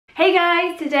Hey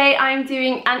guys, today I'm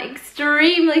doing an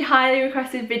extremely highly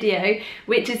requested video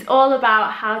which is all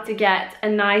about how to get a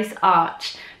nice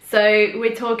arch. So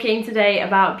we're talking today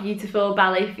about beautiful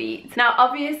ballet feet. Now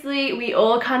obviously we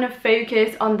all kind of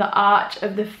focus on the arch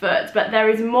of the foot, but there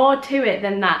is more to it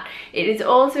than that. It is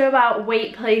also about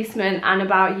weight placement and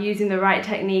about using the right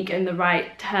technique and the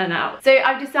right turnout. So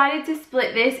I've decided to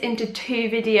split this into two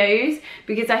videos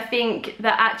because I think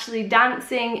that actually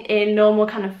dancing in normal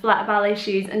kind of flat ballet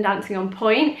shoes and dancing on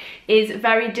point is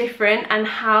very different, and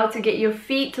how to get your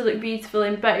feet to look beautiful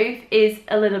in both is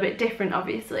a little bit different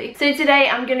obviously. So today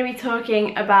I'm going to be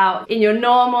talking about, in your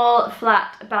normal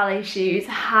flat ballet shoes,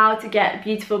 how to get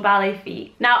beautiful ballet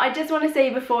feet. Now I just want to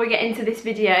say before we get into this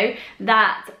video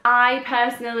that I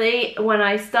personally, when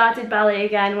I started ballet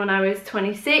again when I was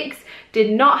 26,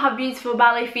 did not have beautiful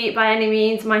ballet feet by any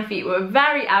means. My feet were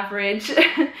very average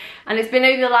and it's been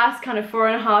over the last kind of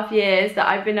 4.5 years that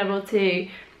I've been able to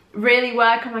really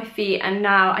work on my feet, and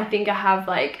now I think I have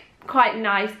like quite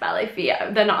nice ballet feet.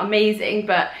 They're not amazing,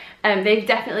 but they've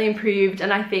definitely improved,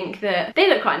 and I think that they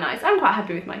look quite nice. I'm quite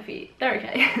happy with my feet, they're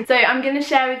okay. So I'm going to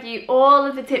share with you all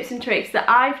of the tips and tricks that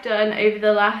I've done over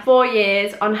the last 4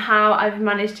 years on how I've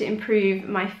managed to improve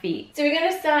my feet. So we're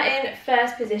going to start in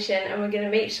first position, and we're going to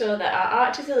make sure that our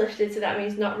arches are lifted, so that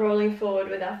means not rolling forward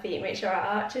with our feet. Make sure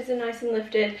our arches are nice and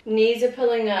lifted, knees are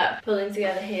pulling up, pulling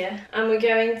together here, and we're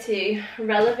going to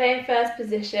releve in first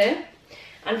position.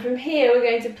 And from here we're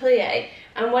going to plie,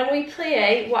 and when we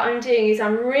plie, what I'm doing is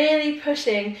I'm really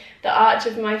pushing the arch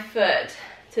of my foot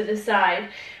to the side.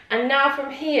 And now from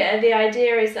here the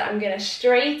idea is that I'm going to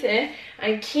straighten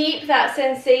and keep that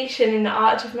sensation in the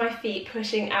arch of my feet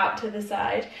pushing out to the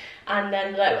side and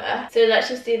then lower. So let's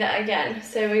just do that again.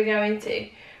 So we're going to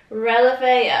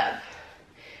releve up,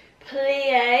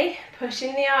 plie,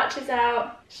 pushing the arches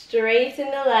out,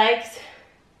 straighten the legs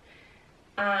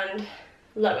and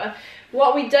lower.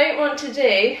 What we don't want to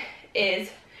do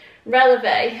is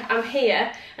releve, I'm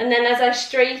here, and then as I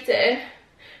straighten,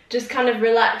 just kind of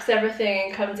relax everything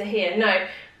and come to here. No,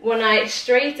 when I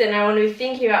straighten, I want to be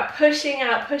thinking about pushing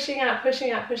out, pushing out,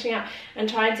 pushing out, pushing out, and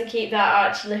trying to keep that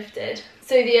arch lifted.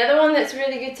 So the other one that's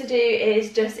really good to do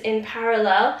is just in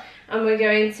parallel, and we're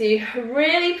going to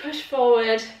really push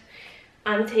forward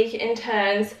and take it in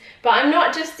turns. But I'm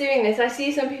not just doing this. I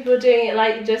see some people doing it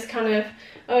like just kind of,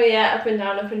 oh yeah, up and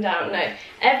down, up and down. No,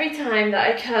 every time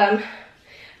that I come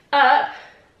up,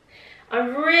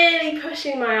 I'm really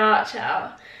pushing my arch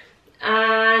out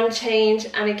and change,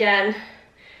 and again,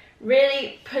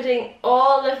 really putting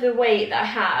all of the weight that I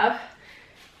have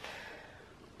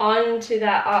onto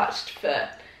that arched foot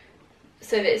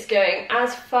so that it's going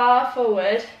as far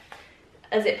forward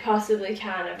as it possibly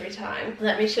can every time.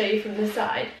 Let me show you from the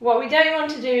side. What we don't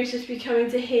want to do is just be coming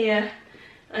to here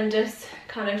and just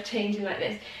kind of changing like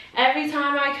this. Every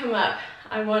time I come up,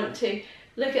 I want to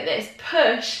look at this,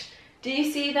 push. Do you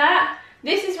see that?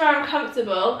 This is where I'm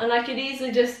comfortable, and I could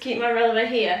easily just keep my releve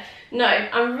here. No,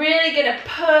 I'm really gonna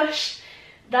push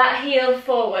that heel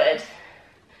forward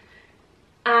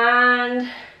and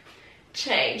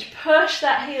change. Push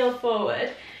that heel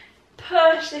forward,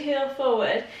 push the heel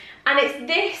forward. And it's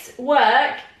this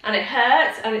work, and it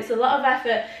hurts and it's a lot of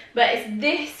effort, but it's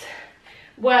this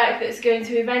work that's going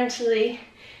to eventually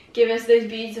give us those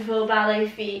beautiful ballet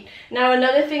feet. Now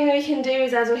another thing that we can do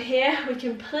is, as we're here, we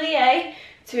can plie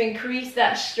to increase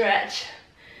that stretch.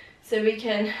 So we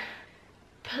can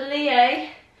plie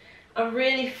and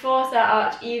really force that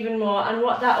arch even more, and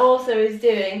what that also is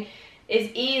doing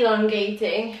is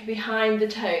elongating behind the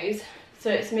toes. So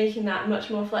it's making that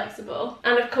much more flexible.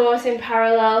 And of course in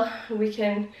parallel we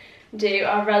can do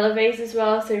our releves as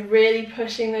well, so really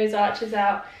pushing those arches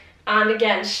out, and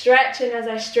again stretching as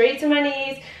I straighten my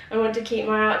knees. I want to keep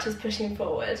my arches pushing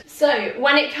forward. So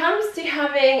when it comes to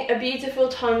having a beautiful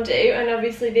tendu, and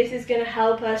obviously this is going to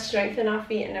help us strengthen our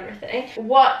feet and everything,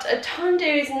 what a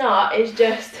tendu is not is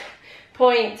just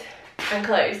point and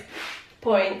close,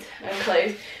 point and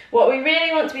close. What we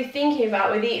really want to be thinking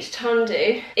about with each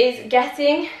tendu is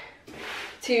getting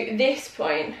to this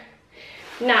point.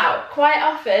 Now, quite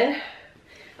often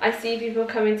I see people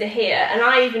coming to here, and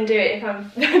I even do it if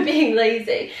I'm being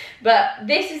lazy, but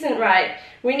this isn't right.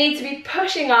 We need to be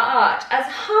pushing our arch as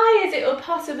high as it will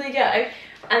possibly go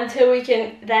until we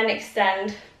can then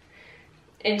extend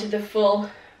into the full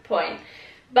point.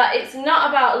 But it's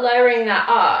not about lowering that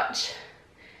arch.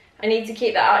 I need to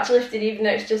keep that arch lifted even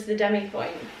though it's just the demi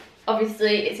point.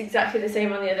 Obviously it's exactly the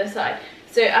same on the other side.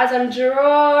 So as I'm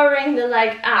drawing the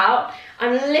leg out,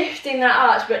 I'm lifting that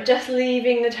arch but just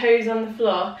leaving the toes on the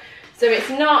floor. So it's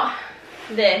not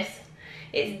this,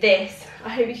 it's this. I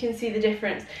hope you can see the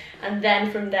difference. And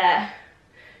then from there,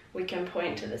 we can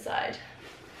point to the side.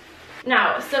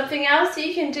 Now, something else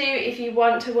you can do if you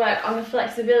want to work on the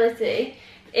flexibility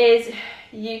is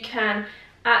you can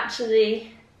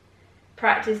actually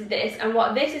practice this, and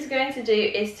what this is going to do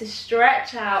is to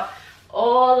stretch out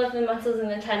all of the muscles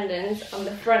and the tendons on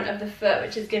the front of the foot,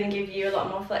 which is going to give you a lot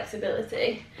more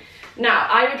flexibility. Now,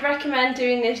 I would recommend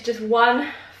doing this just one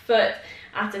foot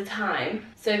at a time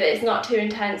so that it's not too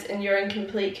intense and you're in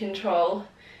complete control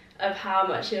of how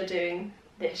much you're doing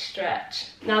this stretch.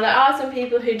 Now, there are some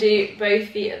people who do both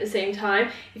feet at the same time.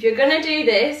 If you're going to do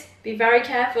this, be very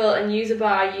careful and use a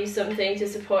bar, use something to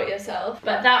support yourself.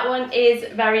 But that one is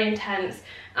very intense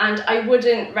and I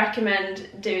wouldn't recommend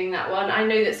doing that one. I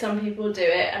know that some people do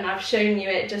it and I've shown you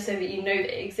it just so that you know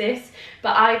that it exists,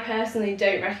 but I personally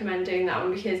don't recommend doing that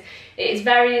one because it is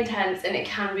very intense and it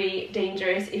can be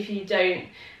dangerous if you don't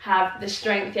have the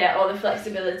strength yet or the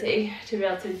flexibility to be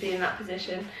able to be in that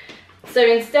position. So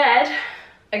instead,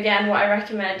 again, what I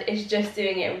recommend is just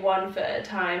doing it one foot at a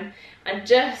time and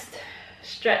just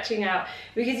stretching out,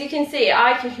 because you can see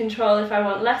I can control if I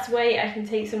want less weight, I can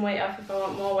take some weight off. If I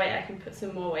want more weight, I can put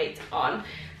some more weight on.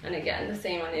 And again, the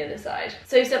same on the other side.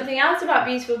 So something else about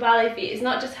beautiful ballet feet is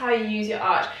not just how you use your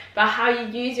arch, but how you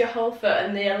use your whole foot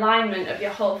and the alignment of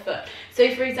your whole foot.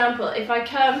 So for example, if I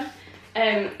come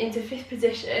into fifth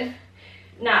position,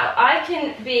 now I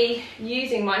can be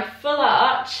using my full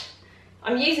arch.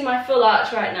 I'm using my full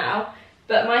arch right now,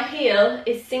 but my heel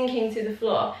is sinking to the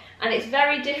floor. And it's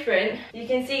very different. You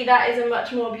can see that is a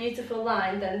much more beautiful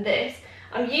line than this.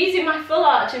 I'm using my full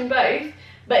arch in both,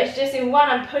 but it's just in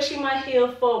one I'm pushing my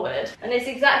heel forward. And it's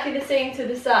exactly the same to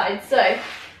the side. So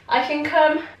I can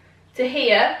come to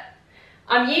here,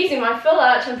 I'm using my full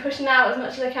arch, I'm pushing out as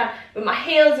much as I can, but my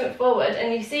heel isn't forward.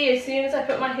 And you see, as soon as I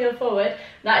put my heel forward,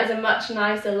 that is a much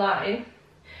nicer line.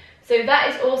 So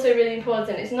that is also really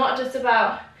important. It's not just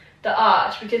about the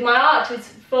arch, because my arch is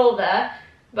full there,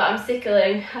 but I'm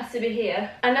sickling, has to be here.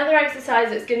 Another exercise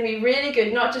that's going to be really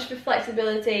good, not just for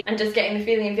flexibility and just getting the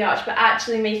feeling of the arch, but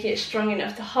actually making it strong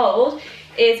enough to hold,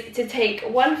 is to take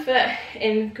one foot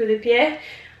in coup de pied,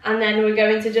 and then we're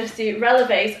going to just do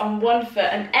relevés on one foot,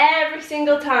 and every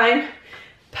single time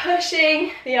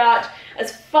pushing the arch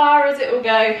as far as it will go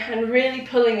and really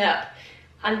pulling up.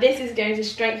 And this is going to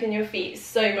strengthen your feet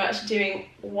so much doing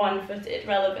one-footed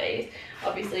relevés.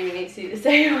 Obviously we need to do the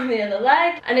same on the other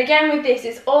leg. And again with this,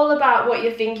 it's all about what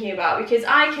you're thinking about, because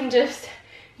I can just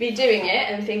be doing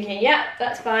it and thinking, yeah,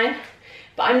 that's fine,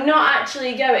 but I'm not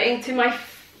actually going to my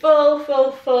full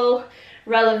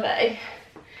releve.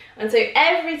 And so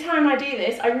every time I do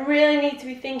this, I really need to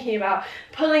be thinking about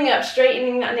pulling up,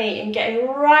 straightening that knee and getting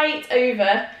right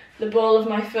over the ball of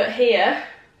my foot here,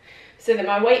 so that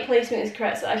my weight placement is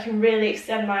correct, so I can really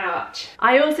extend my arch.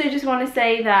 I also just want to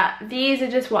say that these are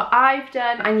just what I've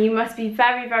done, and you must be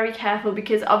very careful,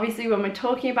 because obviously when we're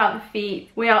talking about the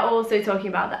feet, we are also talking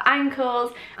about the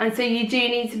ankles, and so you do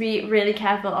need to be really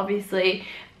careful, obviously,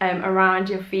 around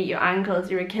your feet, your ankles,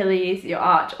 your Achilles, your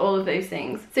arch, all of those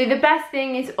things. So the best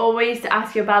thing is always to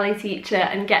ask your ballet teacher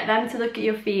and get them to look at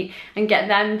your feet and get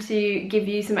them to give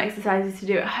you some exercises to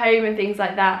do at home and things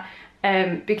like that.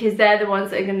 Because they're the ones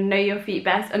that are going to know your feet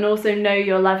best and also know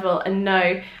your level and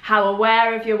know how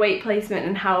aware of your weight placement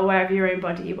and how aware of your own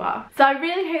body you are. So I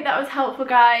really hope that was helpful,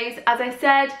 guys. As I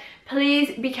said,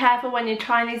 please be careful when you're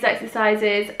trying these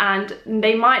exercises, and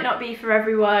they might not be for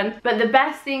everyone, but the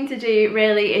best thing to do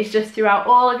really is just throughout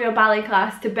all of your ballet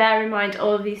class to bear in mind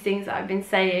all of these things that I've been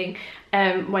saying.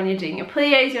 When you're doing your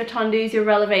pliés, your tendus, your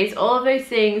relevés, all of those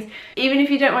things. Even if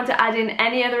you don't want to add in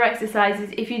any other exercises,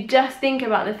 if you just think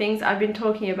about the things I've been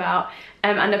talking about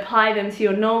and apply them to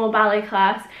your normal ballet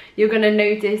class, you're going to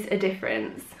notice a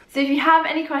difference. So if you have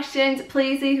any questions,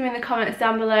 please leave them in the comments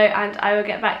down below and I will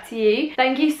get back to you.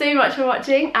 Thank you so much for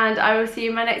watching, and I will see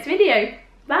you in my next video.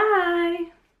 Bye!